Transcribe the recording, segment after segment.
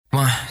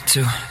1,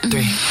 2,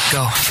 3,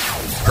 go.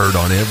 Heard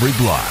on every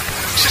block.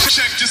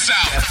 Check this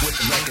out.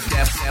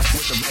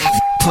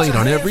 Played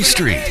on every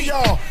street.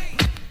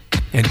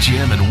 And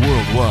jamming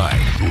worldwide.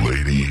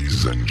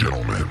 Ladies and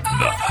gentlemen,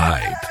 The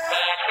Hype.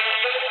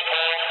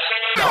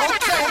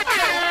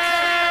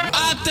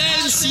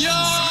 Attention!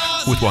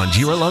 With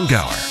Wangechi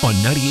Langauer on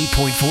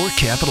 98.4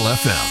 Capital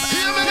FM.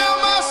 Hear me now,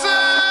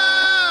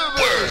 massive!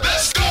 Word,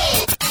 let's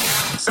go!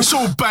 It's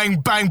all bang,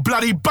 bang,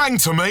 bloody bang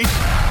to me.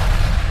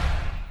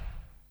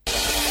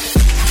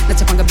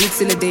 Nachapanga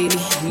beats ile daily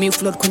mi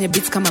float kwenye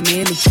beats kama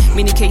meli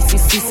mini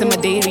KCC sema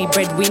dairy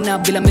breadwinner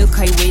bila milk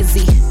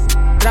haiwezi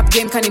rap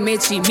game kani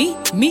mechi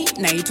mi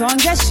naitwa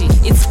Wangechi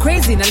it's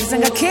crazy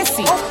nalizanga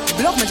kesi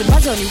block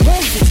majambazi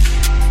waniwezi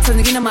saa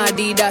nyingine ma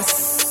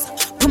Adidas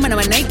Puma na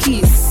ma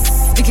Nikes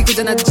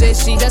nikikuja na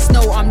jeshi just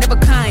know I'm never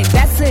kind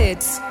that's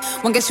it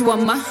Wangechi wa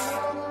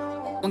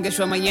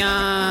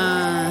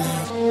ya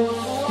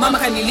Mama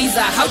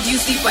kaniliza, how do you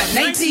sleep at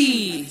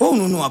 90? Oh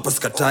no hapa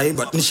sikatai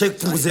but nishai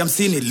kupunguzia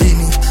 50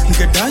 lini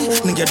ningedai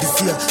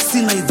ningedisia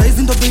sina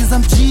hizi ndo bei za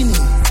mjini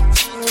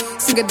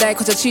Singedai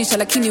kuchachisha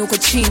lakini uko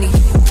chini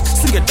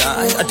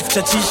Singedai ati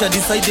kuchachisha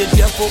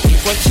decided hapo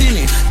ulikuwa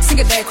chini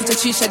Singedai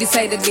kuchachisha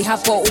decidedly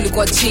hapo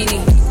ulikuwa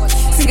chini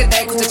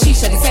Singedai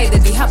kuchachisha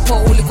decidedly hapo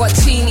ulikuwa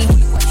chini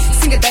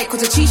Singedai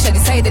kuchachisha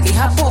decidedly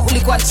hapo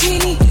ulikuwa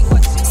chini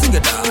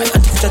Singedai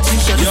ati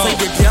kuchachisha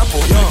decided hapo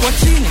ulikuwa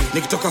chini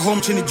nikitoka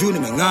home chini juu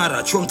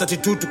nimeng'ara chuo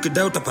 32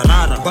 tukidai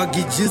utaparara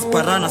bagi jeans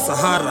parana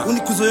Sahara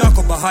unikuzo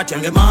yako bahati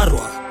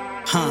angemarwa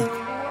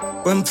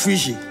when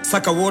fishy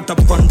saka water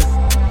pond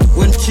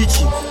when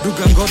chichi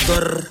duga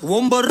ngodor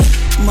wombor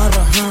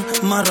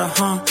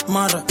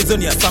mara hizo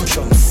ni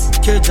assumptions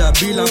keja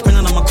bila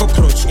pena na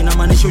macockroach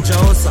inamaanisha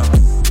ujaosa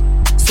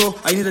so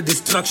I need a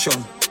distraction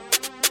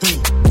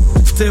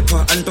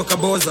Stepa anitoka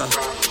boza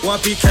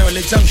wapi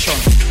Kayole Junction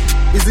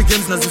hizi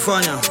games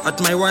nazifanya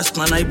at my worst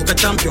na naibuka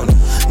champion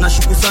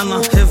nashuku sana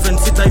heaven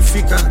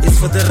sitaifika is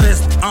for the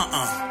rest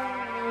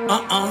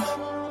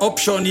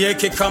option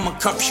yeke kama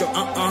caption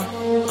option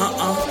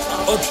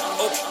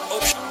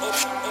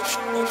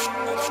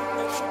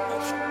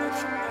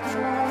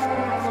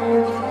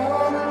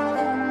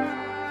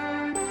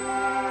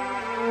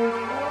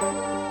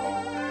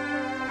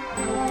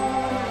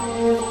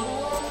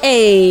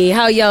Hey,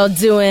 how y'all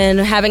doing?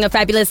 Having a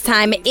fabulous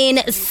time in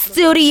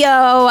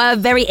studio.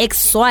 Very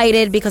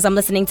excited because I'm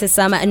listening to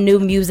some new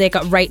music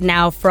right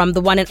now from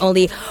the one and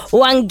only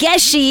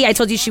Wangechi. I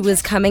told you she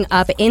was coming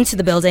up into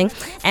the building,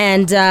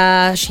 and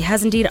she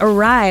has indeed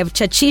arrived.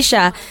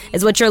 Chachisha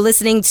is what you're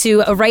listening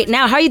to right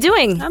now. How are you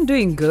doing? I'm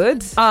doing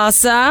good.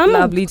 Awesome.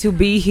 Lovely to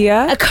be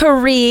here.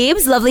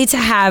 Kareebs, lovely to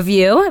have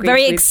you.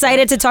 Very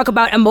excited to talk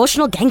about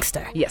Emotional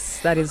Gangster.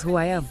 Yes, that is who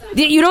I am.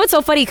 You know what's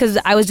so funny? Because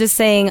I was just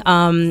saying,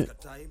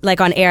 like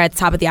on air at the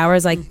top of the hour,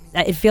 is like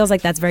it feels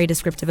like that's very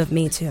descriptive of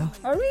me too.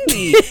 Oh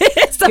really?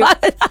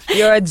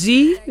 You're a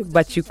G,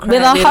 but you cry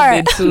with a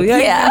heart too.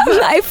 Yeah.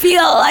 I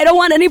feel. I don't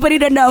want anybody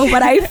to know,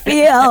 but I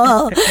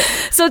feel.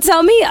 So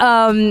tell me,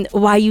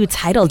 why you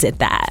titled it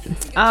that?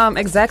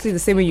 Exactly the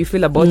same way you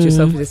feel about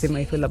yourself is the same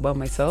way I feel about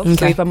myself. Okay.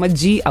 So if I'm a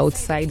G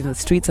outside in the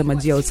streets, I'm a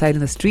G outside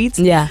in the streets.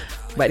 Yeah.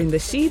 But in the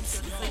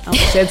sheets, I'll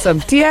shed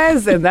some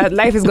tears, and that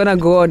life is gonna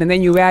go on. And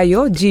then you wear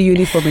your G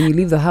uniform and you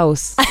leave the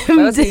house.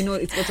 Also, you know,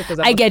 it's also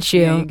I get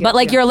you, yeah, but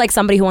like you're like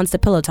somebody who wants to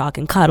pillow talk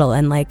and cuddle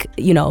and like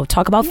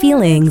talk about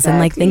feelings exactly.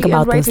 And like think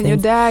about those things. In your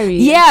diary.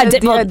 Yeah,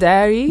 your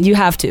diary. You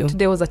have to.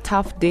 Today was a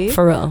tough day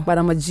for real, but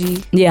I'm a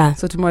G. Yeah.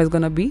 So tomorrow is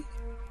gonna be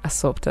a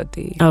softer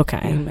day. Okay.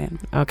 Amen.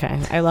 Okay.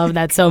 I love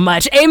that so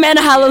much. Amen.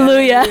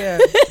 Hallelujah. Yeah.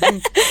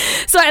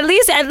 So at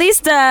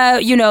least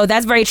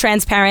that's very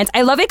transparent.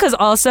 I love it because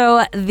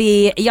also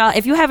y'all,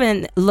 if you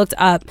haven't looked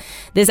up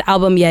this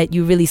album yet,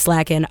 you really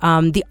slacking.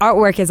 The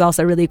artwork is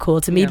also really cool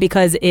to me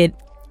because it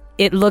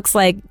looks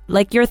like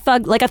you're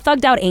like a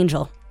thugged out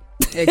angel.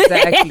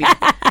 Exactly.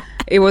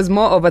 It was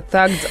more of a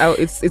thugged out.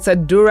 It's a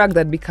durag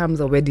that becomes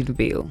a wedding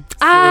veil.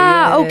 So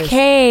yes,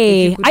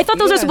 okay. I thought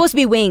those were supposed to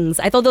be wings.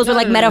 I thought those were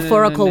like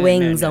metaphorical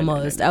wings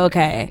almost.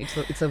 Okay.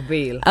 It's a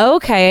veil.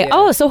 Okay. Yeah.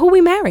 Oh, so who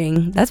we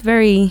marrying? That's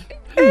very...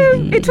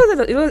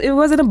 It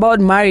wasn't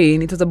about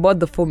marrying. It was about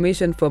the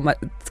formation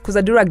because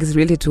a durag is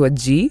related to a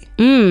G,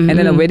 and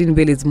then a wedding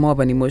veil is more of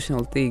an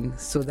emotional thing.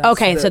 So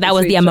that's so that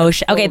was the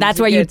emotion. Okay, that's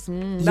where you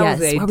where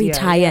we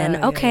tie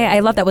in. Okay, I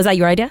love that. Was that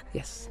your idea?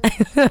 Yes.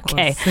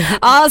 Okay,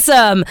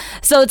 awesome.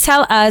 So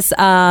tell us,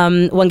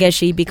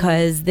 Wangechi,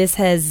 because this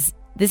has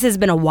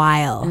been a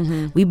while.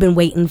 Mm-hmm. We've been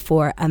waiting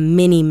for a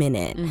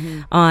minute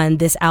on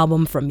this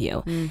album from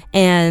you.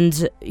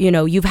 And,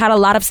 you've had a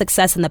lot of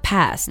success in the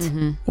past.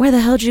 Mm-hmm. Where the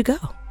hell did you go?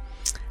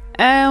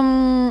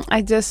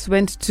 I just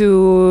went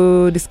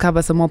to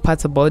discover some more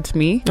parts about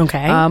me.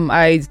 Okay.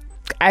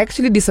 I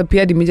actually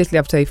disappeared immediately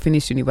after I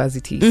finished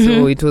university.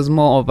 So it was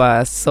more of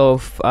a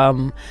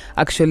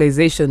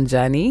self-actualization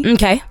journey.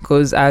 Okay.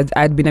 Because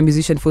I'd been a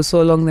musician for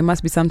so long, there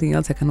must be something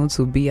else I can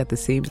also be at the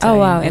same time. Oh,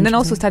 wow. And then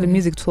also started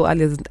music so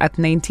early at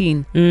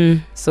 19.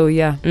 So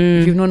yeah,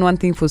 if you've known one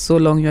thing for so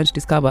long, you want to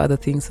discover other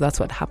things. So that's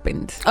what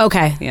happened.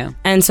 Okay. Yeah.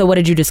 And so what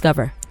did you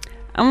discover?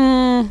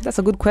 That's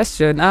a good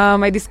question.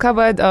 I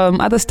discovered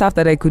other stuff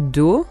that I could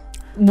do.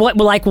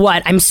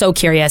 What? I'm so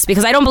curious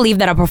because I don't believe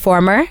that a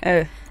performer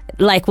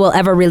will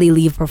ever really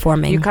leave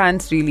performing. You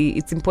can't really.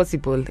 It's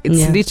impossible.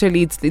 It's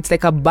literally it's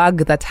like a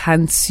bug that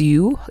hunts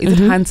you. Is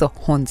it hunts or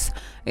haunts?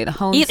 It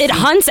hunts. It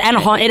hunts and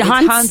haunts. It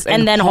hunts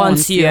and then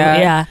haunts you.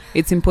 Yeah.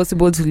 It's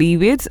impossible to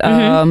leave it.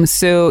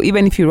 So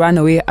even if you run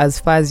away as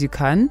far as you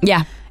can,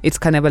 it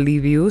can never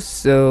leave you.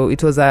 So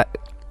it was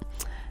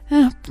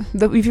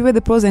if you were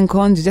the pros and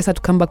cons, you just had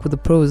to come back with the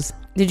pros.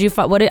 Did you?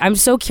 I'm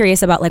so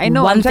curious about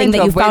one thing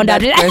that you found out.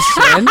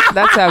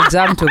 That's why I've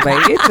jumped over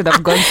it. Should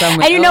have gone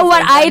somewhere. And you know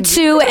what? I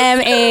too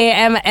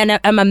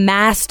am a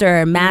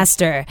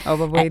master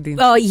of avoiding.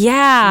 Oh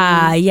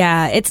yeah,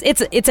 yeah.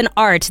 It's an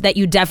art that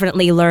you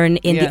definitely learn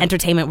in the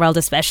entertainment world,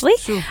 especially.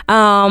 True.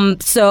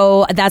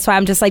 So that's why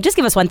I'm just like, just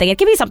give us one thing. It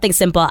can be something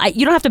simple.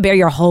 You don't have to bare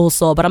your whole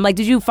soul, but I'm like,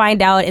 did you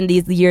find out in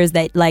these years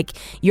that like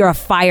you're a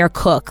fire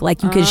cook,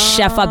 like you can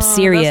chef up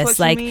serious,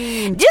 like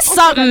just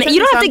something. You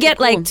don't have to get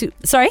like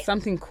sorry.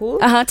 Something cool.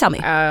 Tell me.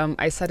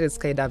 I started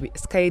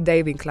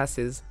skydiving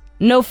classes.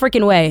 No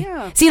freaking way.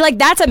 Yeah. See, like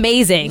that's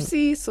amazing.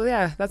 See, so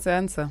yeah, that's the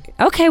answer.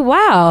 Okay,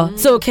 wow.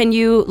 So can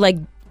you like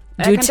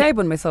I can dive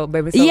by myself.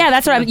 Yeah,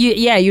 that's what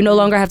you no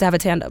longer have to have a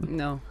tandem.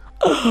 No.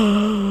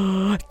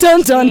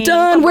 Dun dun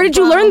dun. Where did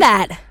you learn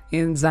that?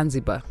 In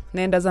Zanzibar.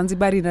 Naenda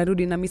Zanzibari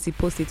narudi na misi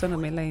post. It's one of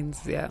my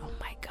lines. Yeah. Oh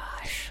my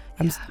gosh.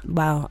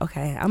 Wow.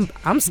 Okay.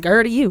 I'm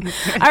scared of you.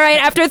 All right.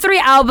 After 3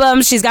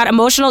 albums, she's got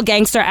Emotional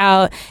Gangster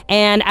out,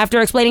 and after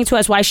explaining to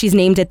us why she's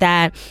named it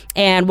that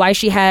and why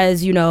she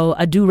has,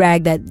 a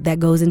do-rag that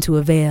goes into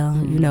a veil,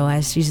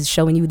 as she's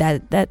showing you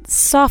that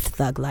soft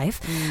thug life.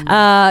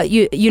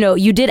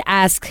 You did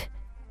ask.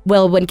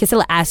 Well, when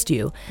Kisila asked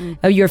you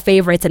your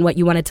favorites and what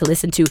you wanted to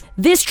listen to,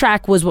 this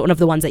track was one of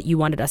the ones that you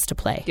wanted us to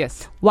play.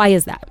 Yes. Why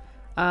is that?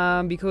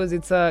 Because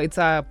it's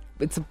a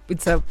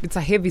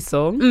heavy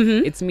song.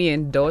 It's me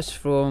and Dosh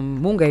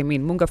from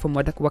Munga from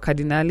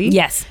Wakadinali.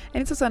 Yes.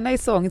 And it's also a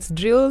nice song. It's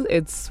drill.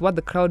 It's what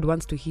the crowd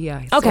wants to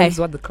hear. It's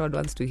what the crowd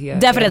wants to hear.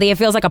 Definitely. It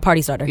feels like a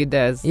party starter. It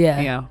does.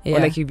 Yeah. Or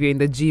like if you're in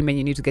the gym and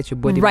you need to get your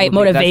body right,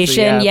 moving.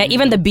 motivation.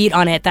 Even the beat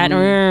on it, that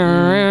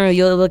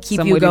will keep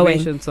some you going.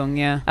 Motivation song,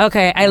 yeah.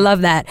 Okay, I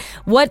love that.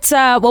 What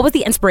was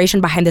the inspiration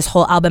behind this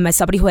whole album? As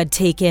somebody who had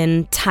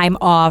taken time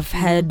off,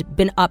 had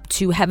been up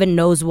to heaven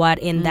knows what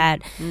in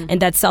that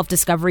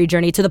self-discovery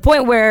journey, to the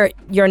point where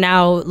you're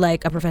now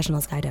like a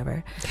professional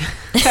skydiver.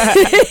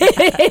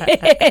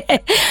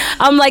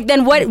 I'm like,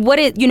 then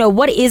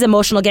what is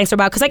Emotional Gangster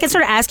about? Because I can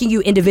start asking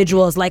you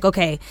individuals like,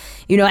 okay,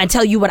 and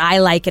tell you what I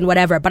like and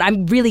whatever, but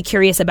I'm really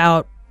curious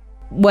about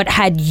what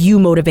had you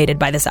motivated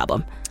by this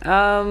album.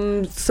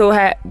 I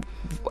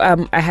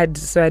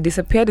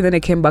disappeared and then I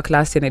came back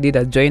last year and I did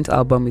a joint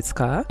album with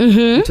Ska,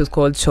 which was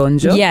called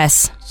Chonjo.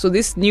 Yes. So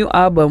this new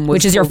album was...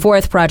 Which is your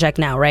 4th project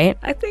now, right?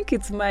 I think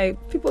it's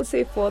people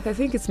say 4th. I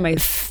think it's my...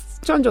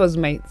 Chonjo was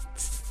my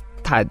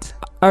 3rd.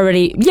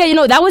 Already,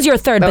 that was your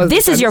 3rd, but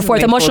this is your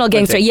 4th, Emotional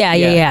Gangster.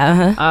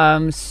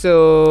 Yeah.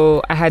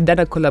 So I had done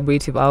a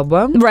collaborative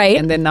album, right?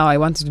 And then now I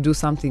wanted to do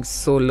something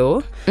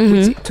solo.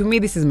 Which, to me,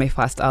 this is my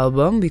first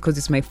album because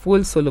it's my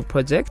full solo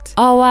project.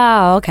 Oh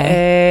wow, okay.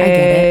 And I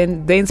get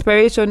it. The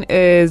inspiration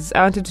is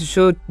I wanted to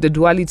show the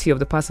duality of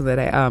the person that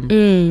I am.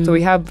 So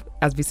we have,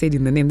 as we said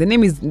in the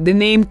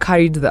name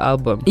carried the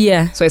album.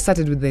 Yeah. So I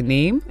started with the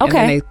name, okay,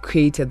 and then I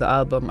created the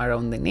album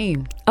around the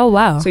name. Oh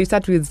wow. So you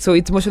start with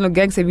it's Emotional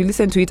Gangster. If you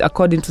listen to it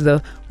according to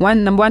the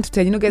number 1 to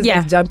 10, guys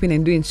like jumping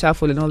and doing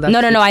shuffle and all that. No.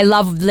 I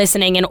love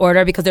listening in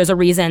order because there's a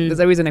reason.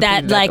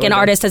 That like an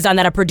artist has done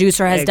that, a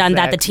producer has done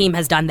that, the team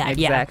has done that.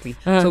 Exactly.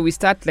 So we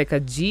start like a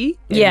G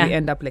and we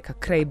end up like a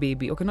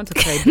crybaby. Okay, not a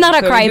crybaby. Not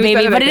a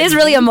crybaby, but it is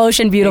really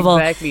emotion beautiful.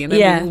 Exactly. And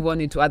then we move on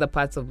into other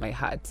parts of my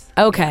heart.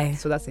 Okay.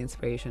 So that's the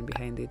inspiration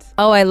behind it.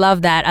 Oh, I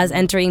love that. As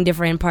entering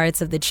different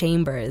parts of the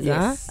chambers.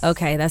 Yes. Huh?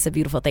 Okay, that's a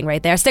beautiful thing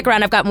right there. Stick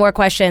around. I've got more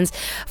questions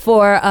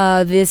for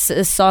this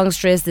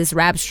songstress, this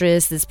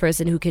rapstress, this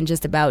person who can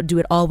just about do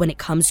it all when it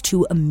comes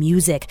to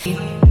music.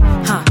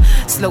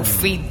 Slow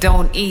feet,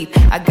 don't eat.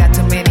 I got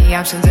too many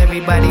options.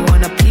 Everybody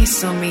want a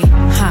piece of me.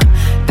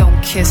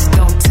 Don't kiss,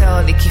 don't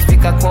tell.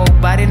 Ikifika kwa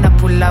ubari na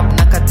pull up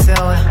na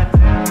katel.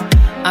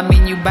 I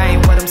mean, you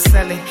buying what I'm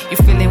selling. You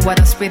feeling what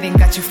I'm spitting.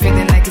 Got you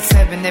feeling like it's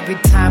heaven. Every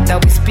time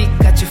that we speak,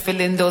 got you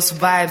feeling those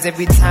vibes.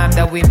 Every time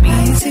that we meet.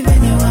 Naisi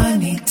venye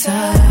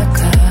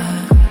wanitaka,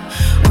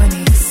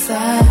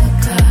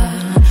 wanisaka,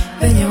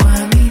 venye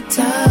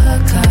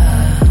wanitaka,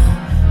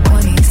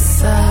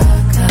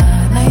 wanisaka.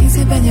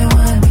 Naisi venye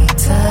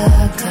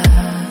wanitaka,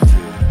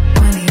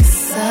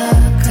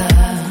 wanisaka,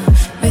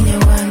 venye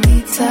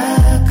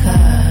wanitaka,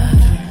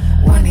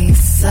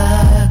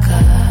 wanisaka,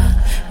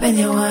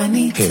 venye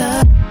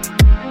wanitaka.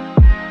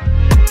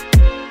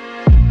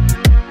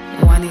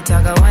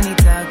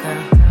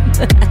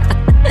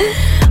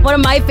 One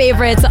of my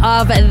favorites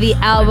of the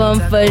album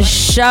for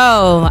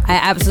sure. I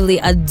absolutely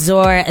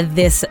adore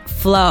this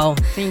flow.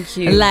 Thank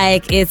you.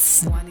 Like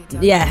it's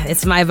yeah,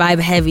 it's my vibe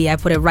heavy. I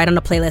put it right on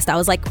the playlist. I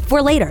was like,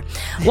 for later.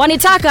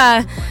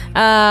 Wanitaka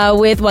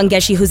with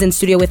Wangechi, who's in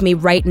studio with me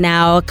right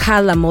now.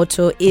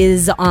 Kalamoto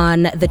is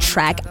on the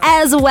track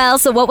as well.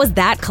 So what was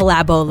that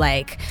collabo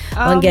like,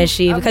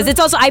 Wangechi? Because it's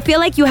also, I feel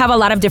like you have a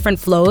lot of different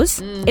flows.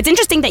 It's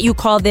interesting that you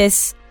call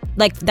this,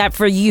 like that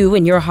for you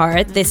in your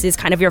heart, this is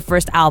kind of your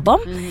first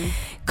album.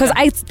 Because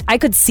I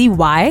could see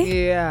why.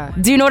 Yeah.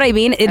 Do you know what I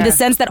mean? In the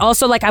sense that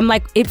also, like, I'm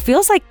like, it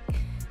feels like,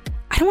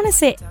 I don't want to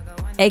say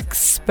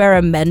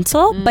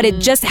experimental, but it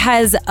just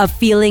has a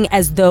feeling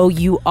as though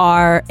you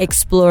are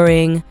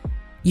exploring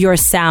your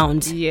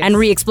sound and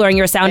re-exploring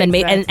your sound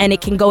and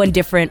it can go in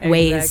different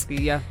ways,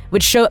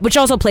 which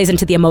also plays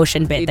into the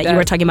emotion bit that you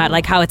were talking about,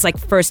 like how it's like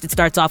first it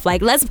starts off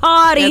like let's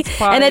party,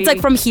 and it's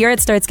like from here it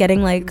starts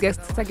getting like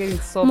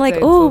I'm like,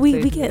 oh,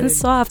 we getting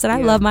soft, and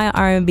I love my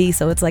R&B,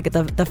 so it's like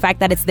the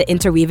fact that it's the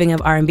interweaving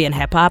of R&B and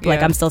hip-hop,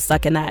 like I'm still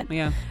stuck in that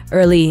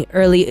early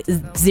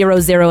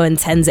 00 and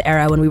 10s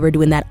era when we were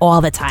doing that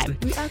all the time.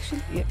 We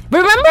actually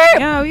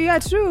remember? Yeah,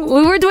 true.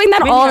 We were doing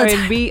that all the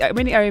time.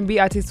 Many R&B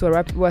artists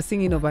were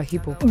singing over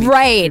hip-hop.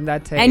 Right. In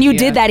that time, and you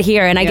did that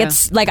here, and I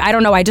get like, I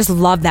don't know, I just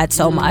love that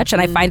so much,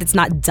 and I find it's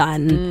not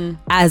done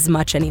as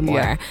much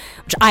anymore,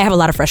 which I have a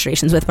lot of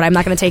frustrations with, but I'm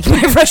not going to take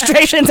my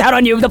frustrations out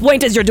on you. The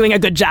point is you're doing a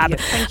good job.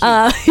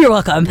 You're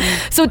welcome.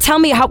 So tell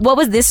me, what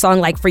was this song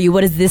like for you?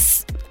 What is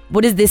this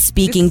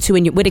speaking to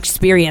in your, what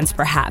experience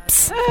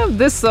perhaps?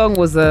 This song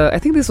was I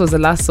think this was the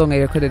last song I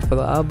recorded for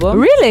the album.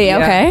 Really? Yeah.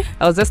 Okay.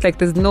 I was just like,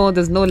 there's no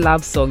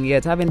love song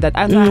yet. I haven't done.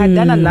 And I had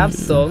done a love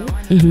song,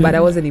 but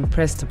I wasn't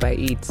impressed by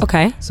it.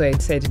 Okay. So I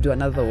decided to do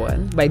another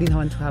one, but I didn't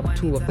want to have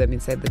two of them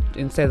inside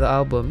the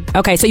album.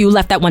 Okay, so you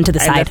left that one to the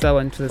side. I left that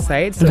one to the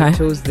side, so I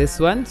chose this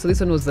one. So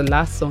this one was the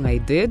last song I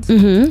did.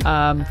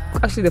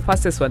 Actually, the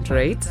fastest one to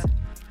write.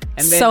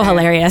 And then, so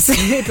hilarious.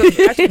 It was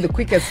actually the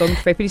quickest song.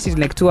 I finished it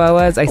in like 2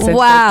 hours. I sent it to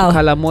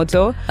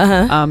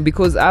Kalamoto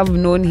because I've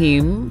known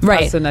him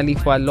personally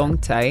for a long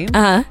time,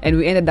 and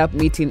we ended up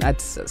meeting at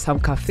some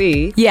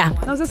cafe. Yeah,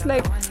 and I was just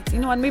like, you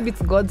know what, maybe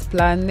it's God's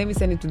plan. Let me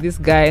send it to this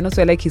guy, and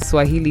also I like his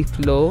Swahili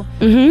flow.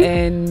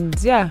 And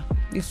yeah,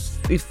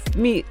 if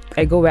me,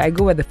 I go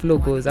where the flow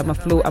goes. I'm a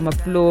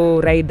flow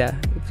rider,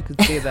 if you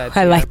could say that.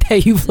 I like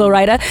that, you flow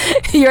rider.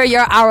 You're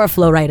our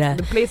flow rider.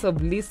 The place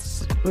of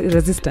least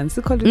resistance.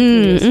 You call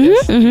it.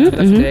 That's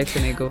the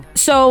direction I go.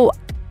 So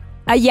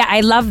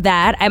I love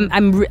that.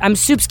 I'm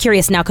super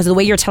curious now, because the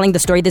way you're telling the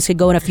story, this could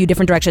go in a few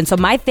different directions. So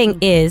my thing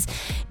is,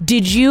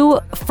 did you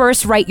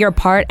first write your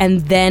part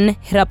and then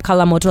hit up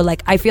Kalamoto?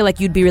 Like, I feel like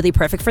you'd be really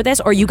perfect for this,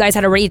 or you guys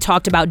had already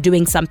talked about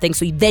doing something,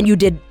 so then you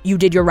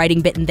did your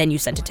writing bit and then you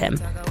sent it to him?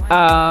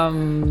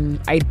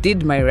 I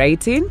did my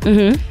writing,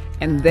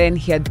 and then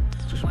he had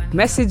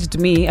messaged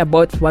me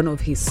about one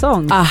of his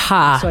songs. So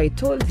I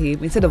told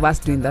him, instead of us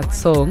doing that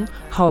song,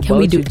 how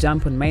about you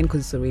jump on mine,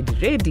 because it's already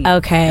ready.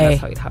 Okay. And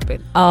that's how it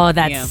happened. Oh,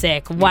 that's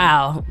sick.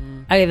 Wow.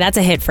 Okay, that's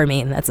a hit for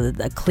me. That's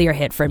a clear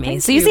hit for me.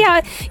 So you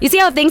see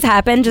how things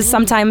happen just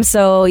sometimes.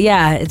 So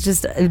yeah, it's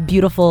just a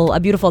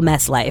beautiful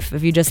mess life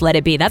if you just let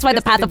it be. That's why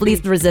the path of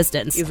least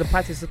resistance is the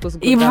path you're supposed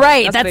to go down.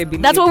 Right.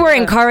 That's what we're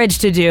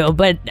encouraged to do.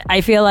 But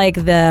I feel like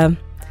the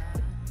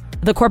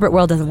corporate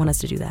world doesn't want us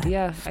to do that.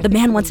 Yeah, the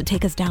man wants to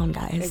take us down,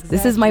 guys. Exactly.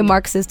 This is my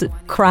Marxist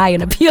cry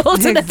and appeal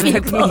to the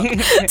people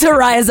to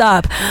rise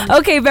up.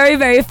 Okay, very,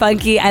 very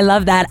funky. I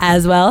love that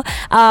as well.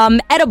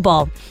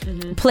 Edible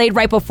played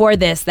right before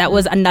this. That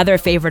was another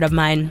favorite of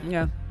mine.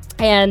 Yeah.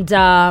 And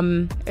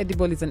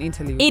Edible is an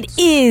interlude. It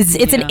is.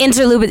 It's an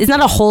interlude. It's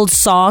not a whole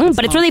song,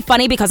 but it's really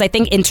funny because I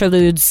think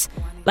interludes,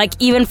 like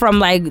even from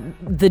like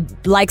the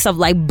likes of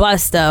like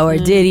Busta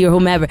or Diddy or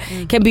whomever,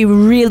 can be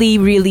really,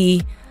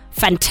 really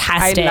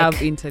fantastic.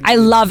 I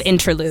love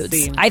interludes.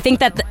 Same. I think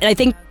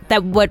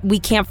that what we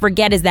can't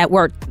forget is that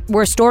we're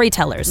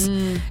storytellers.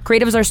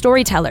 Creatives are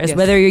storytellers. Yes.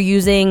 Whether you're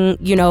using,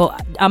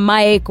 a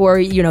mic or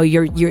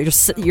your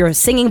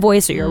singing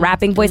voice or your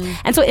rapping voice,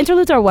 and so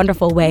interludes are a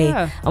wonderful way,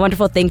 a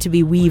wonderful thing to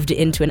be weaved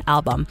into an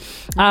album.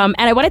 And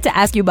I wanted to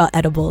ask you about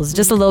Edibles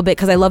just a little bit,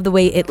 because I love the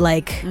way it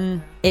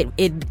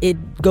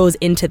it goes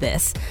into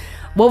this.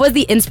 What was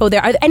the inspo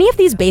there? Are any of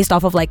these based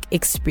off of like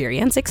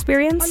experience?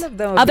 All of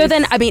them. Other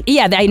than,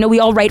 I know we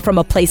all write from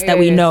a place that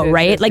we know,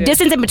 right? Like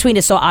distance in between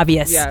is so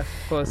obvious. Yeah, of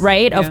course.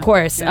 Right? Yeah, of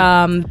course.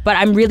 Yeah. But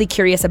I'm really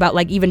curious about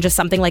like even just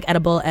something like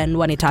Edible and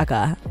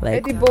Wanitaka.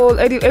 Like Edible,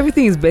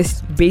 everything is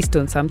based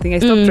on something. I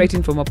stopped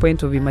writing from a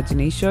point of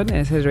imagination, and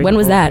I started writing. When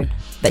was that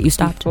you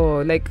stopped?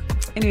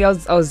 Anyway,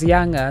 I was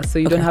younger, so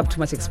you don't have too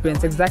much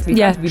experience. Exactly.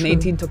 You have to be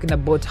 19 talking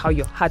about how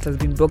your heart has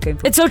been broken.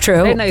 It's so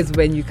true. Right now is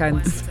when you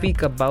can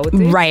speak about it.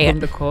 Right.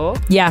 The core.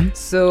 Yeah.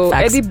 So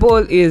Facts. Edible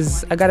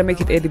is, I gotta make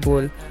it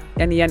edible,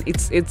 and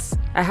it's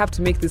I have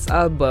to make this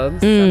album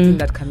something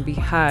that can be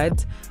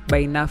heard by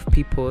enough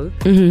people.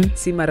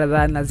 Si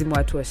maradhan lazima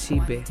watu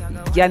washibe.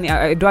 Yani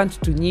I don't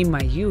want to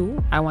nyima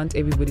you. I want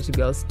everybody to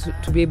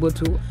be able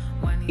to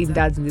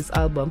indulge in this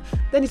album.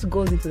 Then it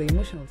goes into the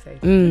emotional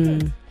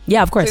side.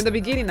 Yeah, of course. So in the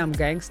beginning, I'm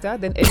Gangster.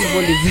 Then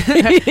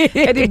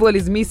Edible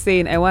is me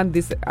saying I want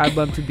this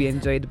album to be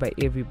enjoyed by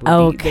everybody.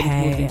 Okay. Then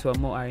it moves into a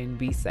more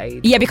R&B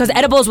side. Yeah, because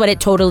Edible is what it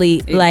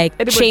totally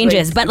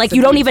changes. But like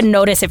you don't even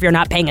notice if you're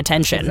not paying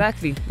attention.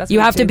 Exactly. That's you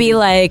have to be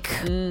like,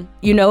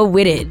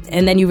 with it,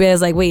 and then you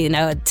realize like, wait,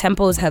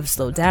 tempos have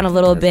slowed down a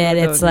little bit.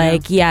 It's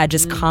like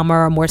just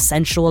calmer or more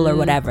sensual or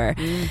whatever.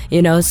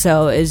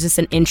 So it's just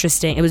an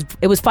interesting.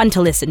 It was fun to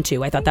listen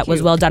to. I thought that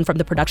was well done from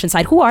the production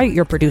side. Who are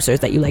your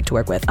producers that you like to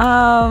work with?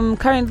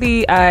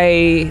 Currently,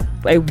 I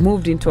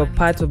moved into a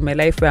part of my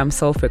life where I'm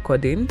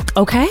self-recording.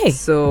 Okay.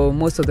 So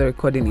most of the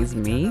recording is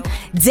me.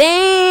 Damn,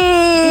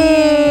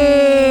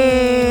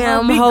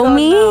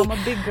 homie. I'm a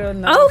big girl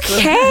now.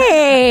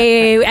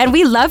 Okay. And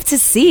we love to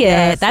see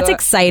it. That's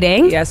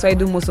exciting. Yeah, so I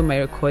do most of my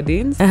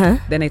recordings.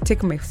 Then I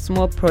take my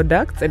small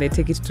products and I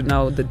take it to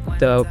now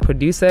the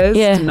producers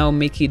to now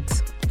make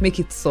it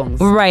songs.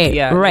 Right,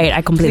 right.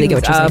 I completely get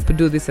what you're saying.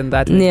 Do this and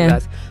that and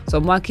that. So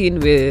I'm working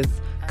with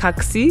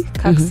Kaxi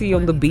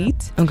on the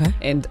beat,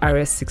 and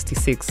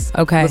RS66.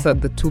 Okay, those are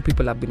the two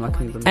people I've been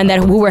working with. And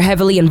then who were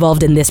heavily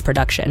involved in this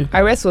production?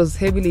 RS was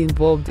heavily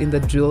involved in the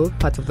drill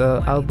part of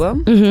the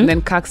album, and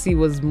then Kaxi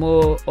was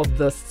more of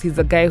he's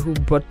the guy who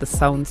brought the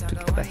sounds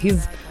together.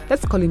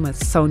 Let's call him a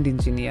sound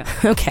engineer.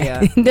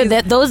 Okay,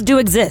 those do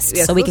exist,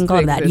 so we can call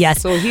him that. Yes.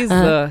 So he's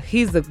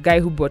the guy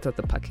who brought out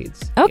the package.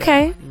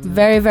 Okay,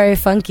 very, very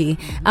funky.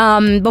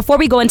 Before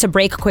we go into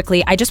break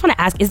quickly, I just want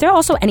to ask: is there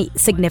also any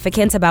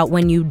significance about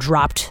when you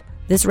dropped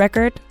this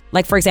record?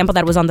 Like, for example,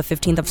 that was on the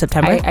 15th of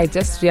September. I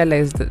just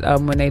realized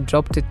that when I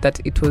dropped it, that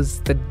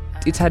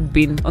it had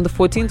been on the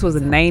 14th was a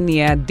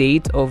 9-year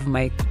date of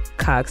my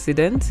car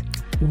accident.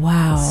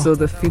 Wow. So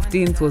the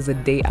 15th was the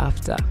day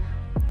after.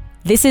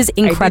 This is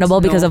incredible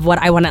because of what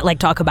I want to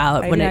talk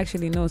about. I didn't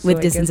actually know. So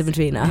with distance in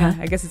between. Yeah,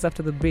 I guess it's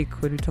after the break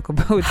when we talk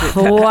about it.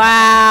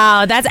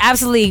 Wow, that's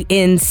absolutely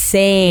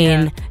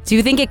insane. Yeah. Do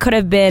you think it could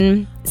have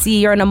been?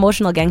 See, you're an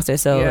emotional gangster,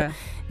 so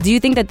do you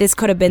think that this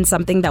could have been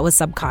something that was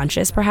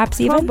subconscious,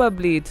 perhaps even?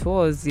 Probably it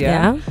was,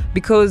 yeah.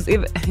 Because I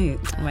think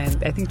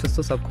it was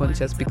so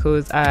subconscious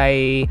because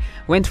I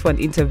went for an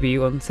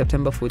interview on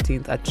September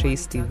 14th at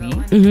Trace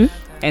TV.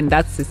 And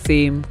that's the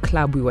same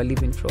club we were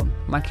living from.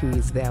 Mercury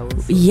is there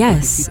also.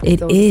 Yes,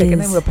 it is.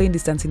 And then we were playing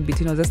distance in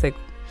between. I was just like,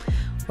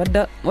 what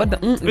the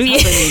is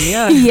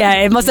happening? Yeah,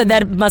 it must have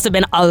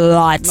been a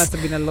lot. Must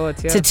have been a lot,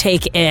 to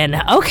take in.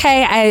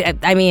 Okay,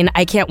 I mean,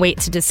 I can't wait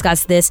to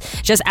discuss this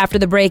just after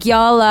the break.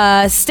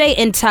 Y'all stay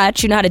in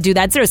touch. You know how to do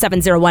that.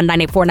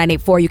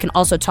 0701-984-984. You can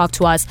also talk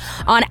to us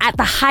on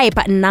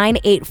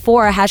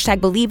 @thehype984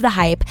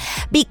 #BelieveTheHype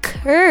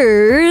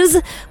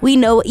because we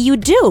know what you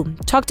do.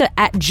 Talk to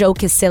 @Joe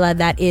Casilla.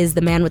 That is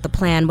the man with the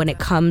plan when it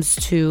comes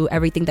to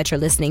everything that you're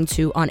listening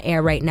to on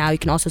air right now. You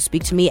can also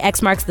speak to me.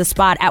 X marks the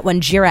spot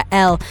 @Wanjira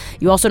L.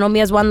 You also know me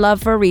as One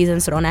Love for a reason,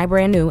 so don't act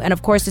brand new. And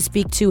of course, to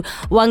speak to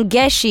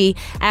Wangechi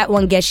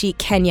 @Wangechi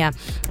Kenya,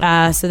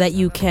 so that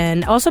you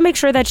can also make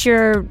sure that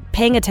you're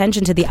paying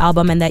attention to the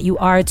album and that you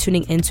are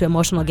tuning into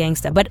Emotional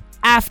Gangsta. But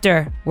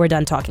after we're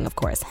done talking, of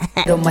course.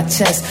 On my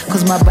chest,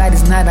 cause my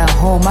body's not at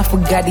home. I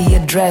forgot the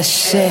address,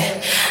 shit.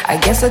 I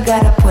guess I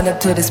gotta pull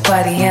up to this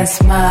party and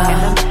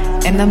smile.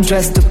 And I'm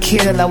dressed to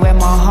kill. I wear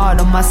my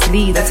heart on my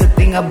sleeve. That's the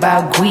thing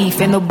about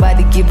grief. Ain't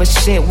nobody give a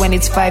shit when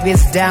it's 5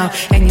 years down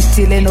and you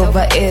still ain't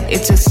over it.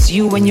 It's just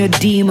you and your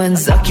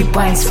demons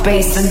occupying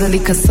space. And the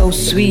liquor's so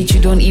sweet,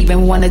 you don't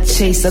even wanna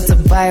chase. That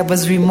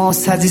survivor's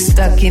remorse has you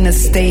stuck in a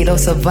state of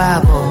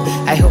survival.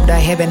 I hope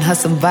that heaven has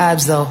some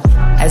vibes though,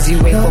 as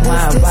you wait for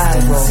my arrival.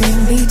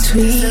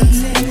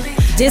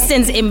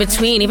 Distance in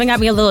between even got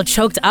me a little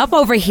choked up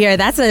over here.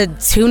 That's a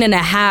tune and a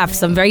half.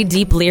 Some very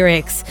deep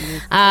lyrics.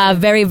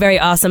 Very, very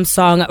awesome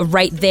song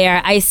right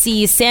there. I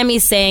see Sammy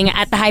saying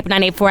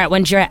 @thehype984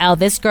 @Wanjira L.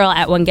 This girl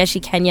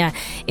 @Wangechi Kenya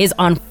is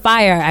on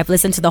fire. I've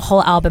listened to the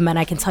whole album and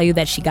I can tell you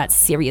that she got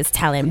serious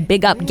talent.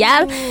 Big up,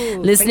 gal.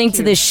 Listening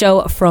to the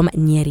show from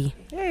Nyeri.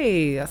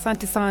 Hey,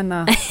 asante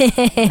sana.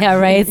 All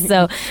right,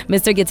 so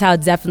Mr. Gitao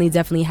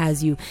definitely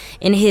has you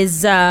in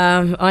his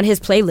on his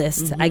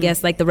playlist. I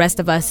guess like the rest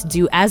of us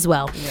do as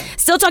well. Yeah.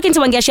 Still talking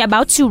to Wangechi,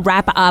 about to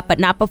wrap up, but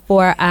not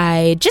before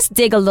I just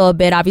dig a little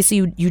bit.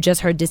 Obviously, you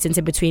just heard Distance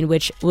in Between,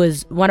 which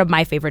was one of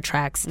my favorite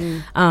tracks.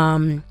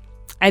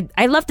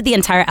 I loved the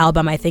entire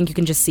album. I think you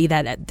can just see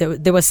that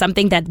there was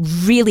something that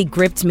really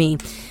gripped me.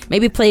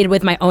 Maybe played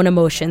with my own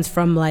emotions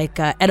from like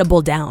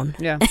Edible down.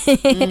 Yeah.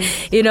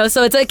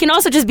 So it can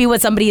also just be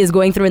what somebody is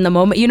going through in the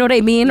moment. You know what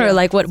I mean? Yeah. Or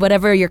like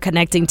whatever you're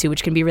connecting to,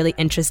 which can be really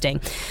interesting.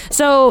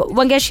 So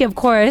Wangechi, of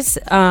course,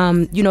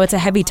 it's a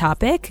heavy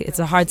topic. It's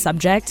a hard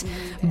subject,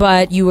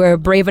 but you were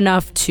brave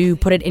enough to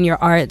put it in your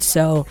art.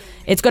 So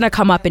it's going to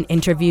come up in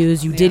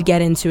interviews. You did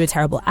get into a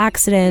terrible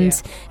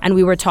accident, and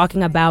we were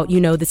talking about,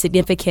 the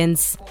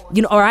significance,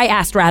 or I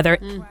asked rather,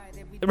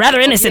 rather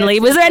innocently.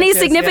 Was there any yes,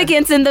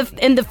 significance in the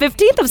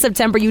 15th of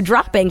September you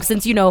dropping?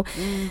 Since you know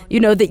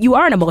that you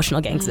are an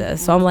emotional gangster.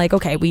 So I'm like,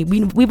 okay,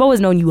 we've always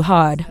known you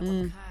hard.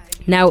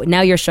 Now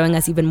you're showing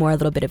us even more a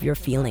little bit of your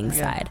feeling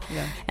side.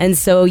 Yeah. And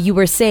so you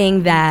were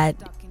saying that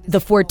the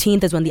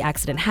 14th is when the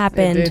accident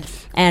happened,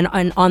 and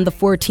on the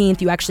 14th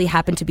you actually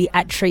happened to be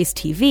at Trace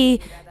TV,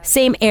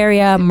 same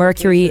area.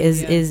 Mercury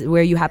is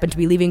where you happened to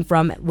be leaving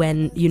from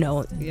when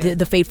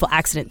the fateful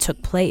accident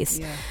took place.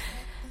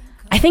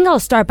 I think I'll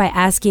start by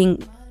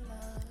asking,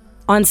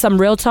 on some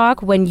real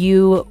talk, when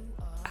you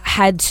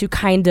had to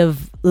kind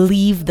of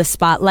leave the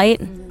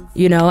spotlight,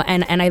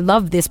 and I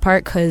love this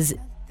part because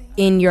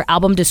in your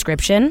album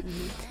description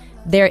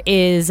there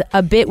is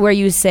a bit where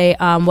you say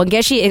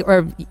Wangechi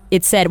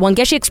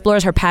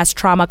explores her past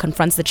trauma,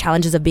 confronts the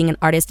challenges of being an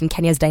artist in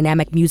Kenya's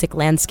dynamic music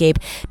landscape,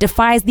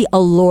 defies the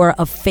allure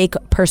of fake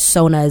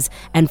personas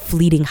and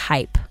fleeting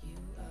hype.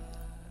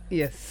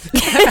 Yes.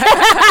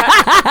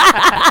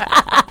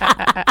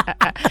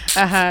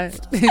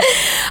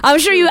 I'm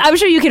sure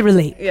you can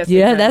relate. Yes,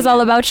 that's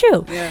all about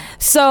you. Yeah.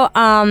 So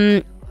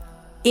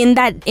in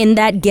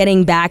that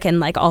getting back and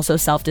like also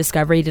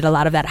self-discovery, did a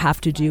lot of that have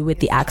to do with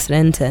the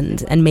accident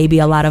and maybe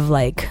a lot of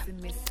like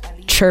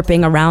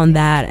chirping around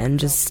that and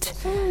just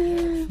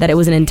that it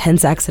was an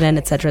intense accident,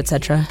 etc.,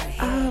 etc.?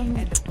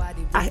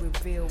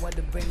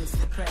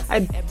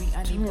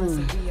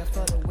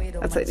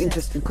 That's an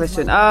interesting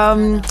question.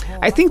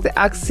 I think the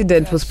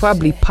accident was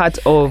probably part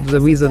of the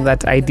reason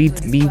that I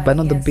did leave, but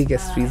not the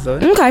biggest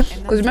reason. Okay.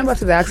 Because remember,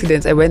 after the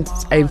accident, I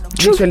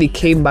literally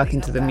came back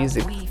into the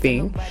music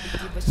thing,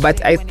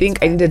 but I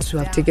think I needed to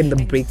have taken the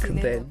break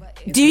then.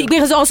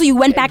 Because also you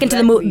went back into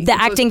the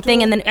acting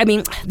thing, and then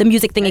the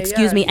music thing.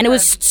 Excuse me, and it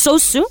was so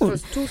soon. It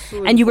was too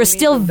soon. And you were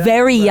still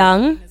very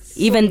young.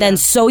 Even then,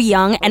 so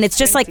young, and it's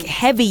just like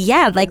heavy,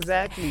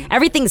 Exactly.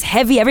 Everything's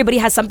heavy. Everybody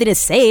has something to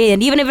say,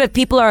 and even if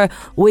people are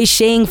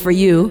wishing for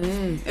you,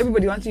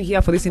 everybody wants you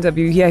here for this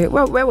interview. Here,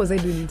 where was I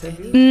doing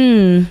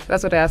interview?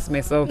 That's what I asked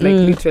myself. Like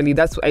literally,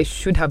 that's I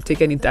should have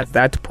taken it at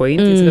that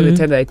point instead of the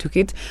time that I took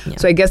it. Yeah.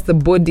 So I guess the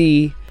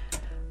body,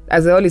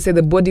 as I always say,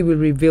 the body will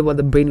reveal what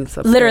the brain will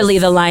suppress. Literally,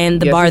 the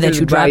bar that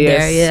you dropped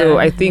there. Yeah. So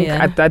I think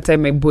at that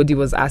time my body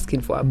was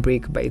asking for a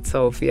break by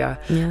itself. Yeah.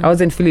 I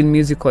wasn't feeling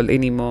musical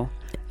anymore.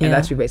 And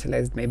that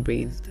revitalized my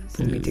brain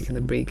for me taking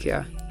the break,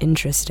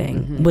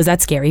 Interesting. Was that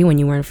scary when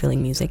you weren't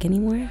feeling music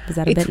anymore? Was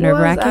that a bit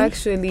nerve-wracking?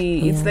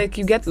 Actually. It's like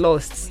you get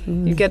lost.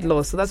 You get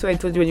lost. So that's why I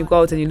told you when you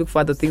go out and you look for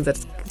other things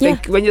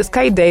like when you're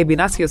skydiving,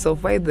 ask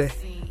yourself, why the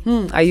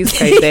are you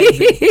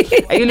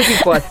skydiving? Are you looking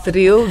for a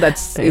thrill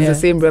that's is the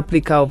same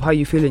replica of how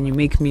you feel when you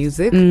make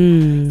music?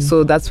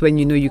 So that's when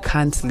you know you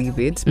can't leave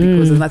it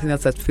because there's nothing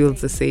else that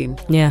feels the same.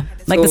 Yeah.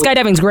 Like the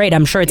skydiving's great,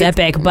 I'm sure it's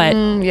epic, but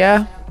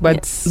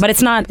but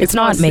it's not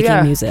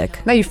making music.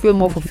 Now you feel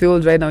more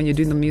fulfilled right now when you're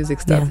doing the music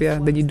stuff,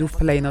 than you do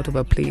flying out of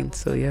a plane.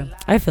 So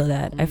I feel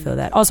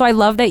that. Also, I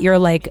love that you're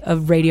like a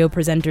radio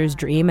presenter's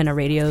dream and a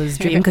radio's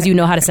dream because you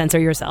know how to censor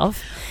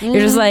yourself.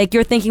 You're just like,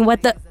 you're thinking,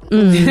 what the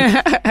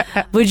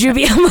would you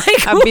be? I'm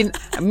like, I've been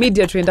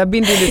media trained. I've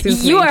been doing this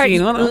since you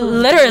 19. are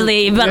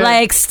literally, but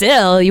like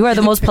still, you are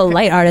the most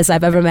polite artist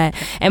I've ever met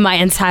in my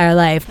entire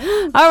life.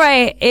 All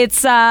right,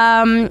 it's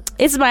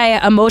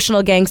my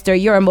emotional gangster,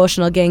 your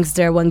emotional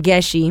gangster,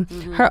 Wangechi,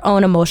 her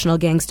own emotional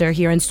gangster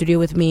here in studio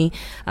with me.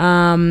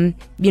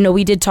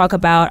 We did talk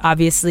about,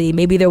 obviously,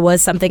 maybe there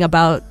was something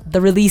about the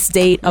release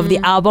date of the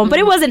album, but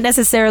it wasn't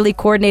necessarily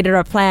coordinated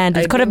or planned.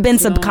 It could have been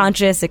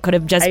subconscious. It could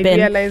have just been.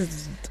 I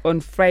realized on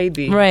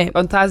Friday,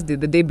 on Thursday,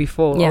 the day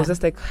before, I was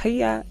just like,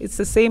 it's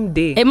the same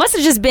day. It must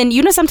have just been,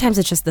 sometimes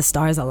it's just the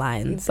stars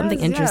align. Something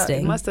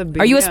interesting. It must have been.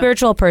 Are you a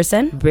spiritual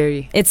person?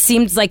 Very. It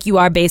seems like you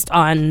are based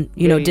on,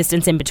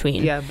 distance in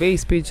between. Yeah, very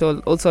spiritual.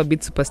 Also a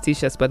bit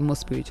superstitious, but more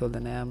spiritual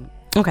than I am.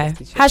 Okay.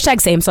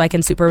 #same, so I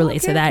can super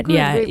relate to that.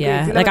 Good,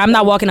 Great. Like I'm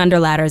not walking under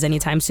ladders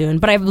anytime soon,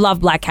 but I love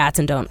black cats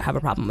and don't have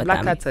a problem with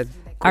them. Black cats are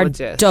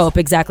gorgeous. Dope,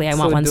 exactly. I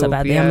want one so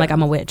badly. I'm like,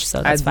 I'm a witch,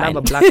 so that's fine. I'd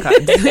love a black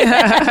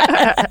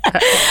cat.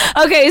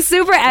 Okay,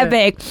 super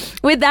epic.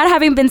 With that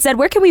having been said,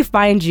 where can we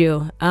find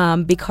you?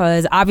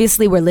 Because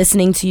obviously we're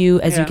listening to you,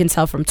 as you can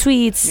tell from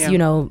tweets,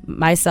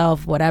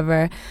 myself,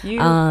 whatever.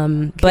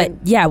 But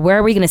where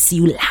are we going to see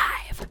you live?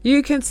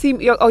 You can see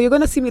me, you're going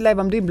to see me live.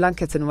 I'm doing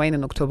Blankets and Wine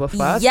on October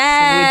 1st.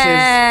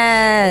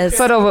 Yes! Which is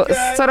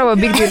sort of a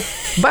big deal.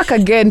 Back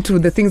again to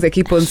the things I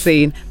keep on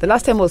saying. The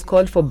last time I was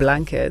called for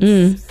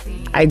Blankets,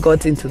 I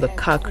got into the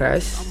car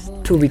crash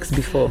 2 weeks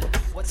before.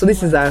 So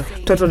this is a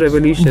total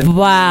revolution.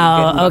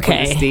 Wow,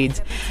 okay. On the stage.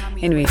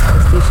 Anyway,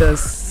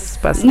 suspicious.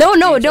 No.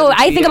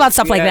 I think about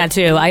stuff like that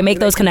too. I make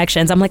those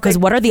connections. I'm like, because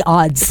what are the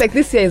odds? It's like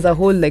this year is a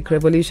whole like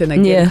revolution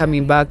again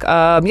coming back.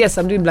 Yes,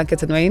 I'm doing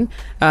Blankets and Wine.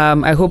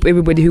 I hope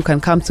everybody who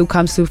can comes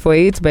to for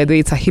it. By the way,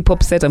 it's a hip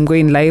hop set. I'm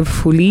going live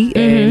fully,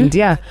 and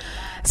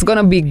it's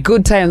gonna be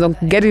good times. I'm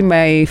getting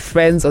my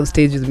friends on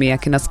stage with me,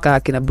 Akina Ska,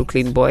 Akina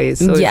Brooklyn Boys.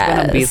 So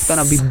it's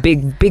gonna be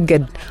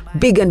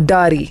big and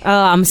dirty. Oh,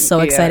 I'm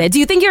so excited. Do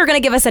you think you're gonna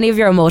give us any of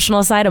your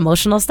emotional stuff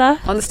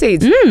on the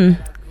stage?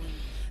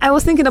 I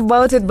was thinking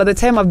about it, but the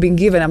time I've been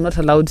given, I'm not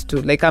allowed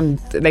to. Like I'm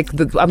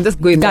just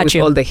going with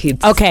all the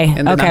hits. Okay.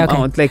 And then I'm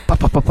out, like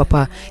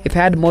pa. If I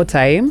had more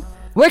time.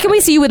 Where can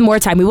we see you with more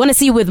time? We want to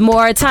see you with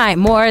more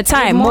time. We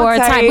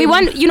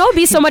want, it'd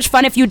be so much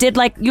fun if you did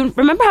you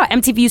remember how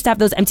MTV used to have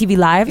those MTV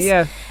Lives?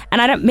 Yeah.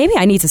 And maybe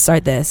I need to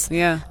start this.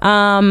 Yeah.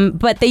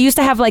 But they used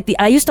to have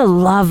I used to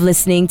love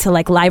listening to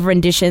live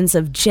renditions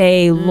of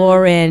Jay,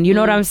 Lauren, you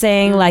know what I'm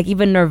saying? Like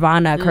even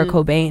Nirvana, Kurt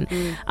Cobain.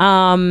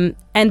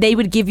 And they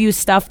would give you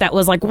stuff that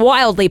was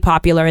wildly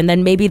popular, and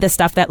then maybe the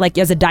stuff that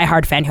as a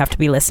diehard fan you have to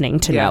be listening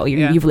to know.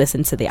 You've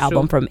listened to the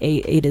album from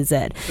A to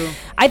Z. True.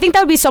 I think that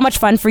would be so much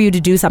fun for you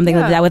to do something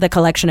like that with a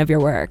collection of your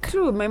work.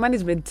 True. My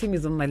management team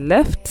is on my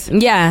left.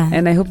 Yeah.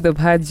 And I hope they've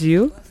heard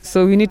you.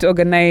 So we need to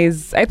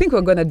organize. I think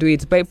we're going to do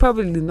it by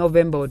probably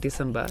November or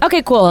December.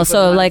 Okay, cool.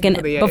 So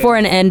before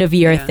an end of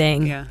year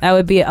thing. Yeah. That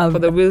would be for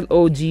the real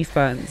OG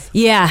fans.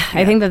 Yeah,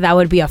 I think that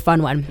would be a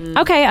fun one.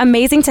 Okay,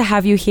 amazing to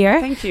have you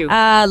here. Thank you.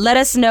 Let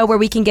us know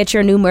where we can get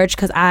your new merch,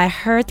 because I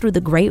heard through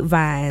the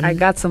grapevine. I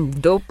got some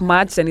dope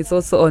merch, and it's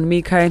also on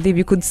me currently. If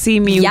you could see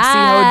me, you'd see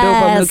how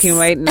dope I'm looking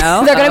right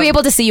now. They're going to be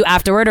able to see you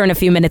afterward or in a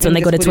few minutes when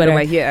they go to Twitter.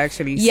 Right here,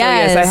 actually.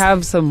 Yes. So yes, I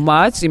have some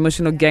merch,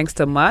 emotional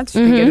gangster merch.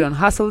 You can get it on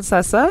Hustle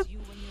Sasa.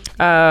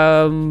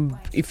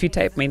 If you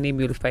type my name,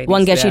 you'll find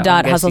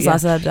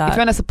Wangechi.hustlesasa. If you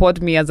want to support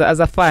me as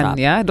a fan,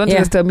 don't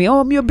just tell me,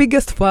 I'm your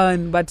biggest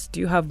fan, but do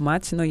you have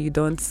much? No, you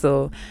don't.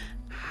 So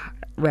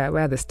where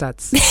are the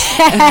stats?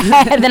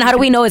 Then how do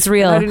we know it's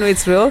real? How do you know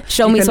it's real?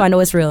 Show me so I know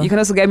it's real. You can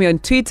also get me on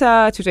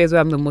Twitter. Twitter is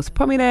where I'm the most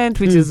prominent,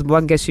 which is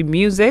Wangechi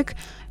Music.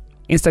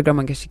 Instagram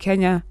Wangechi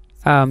Kenya.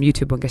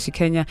 YouTube Wangechi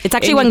Kenya. It's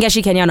actually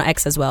Wangechi Kenya on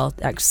X as well,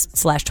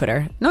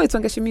 X/Twitter. No, it's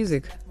Wangechi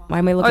Music. Why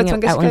am I looking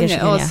at Wangechi Kenya?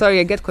 Oh, sorry,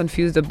 I get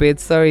confused a bit.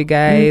 Sorry,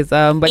 guys.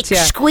 But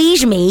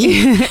Squeeze me.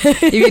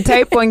 If you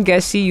type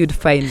Wangechi, you'd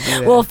find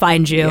me. We'll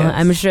find you. Yes.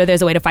 I'm sure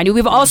there's a way to find you.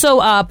 We've also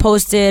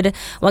posted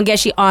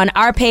Wangechi on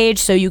our page,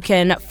 so you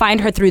can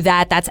find her through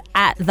that. That's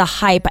at The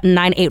Hype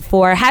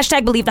 984.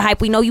 # Believe the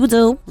Hype. We know you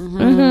do.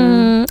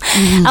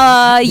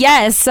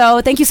 Yes.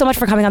 So thank you so much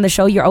for coming on the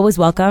show. You're always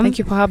welcome. Thank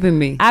you for having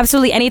me.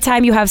 Absolutely.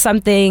 Anytime you have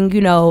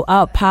something,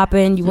 up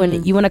popping, you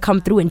want to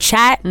come through and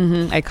chat.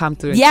 I come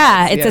through.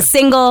 It's a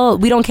single.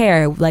 We don't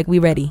care. We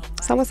ready.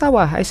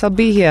 Sawa. I shall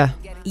be here.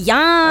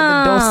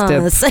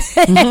 Yes.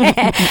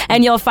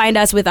 And you'll find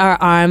us with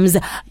our arms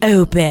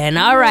open.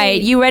 All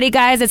right. You ready,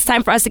 guys? It's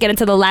time for us to get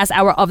into the last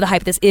hour of The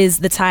Hype. This is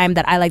the time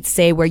that I like to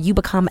say where you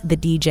become the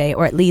DJ,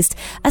 or at least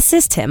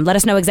assist him. Let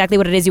us know exactly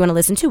what it is you want to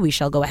listen to. We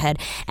shall go ahead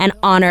and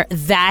honor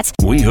that.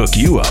 We hook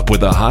you up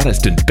with the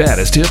hottest and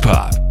baddest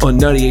hip-hop on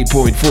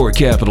 98.4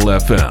 Capital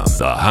FM.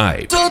 The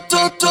Hype.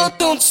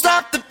 Don't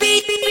stop the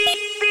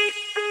beat.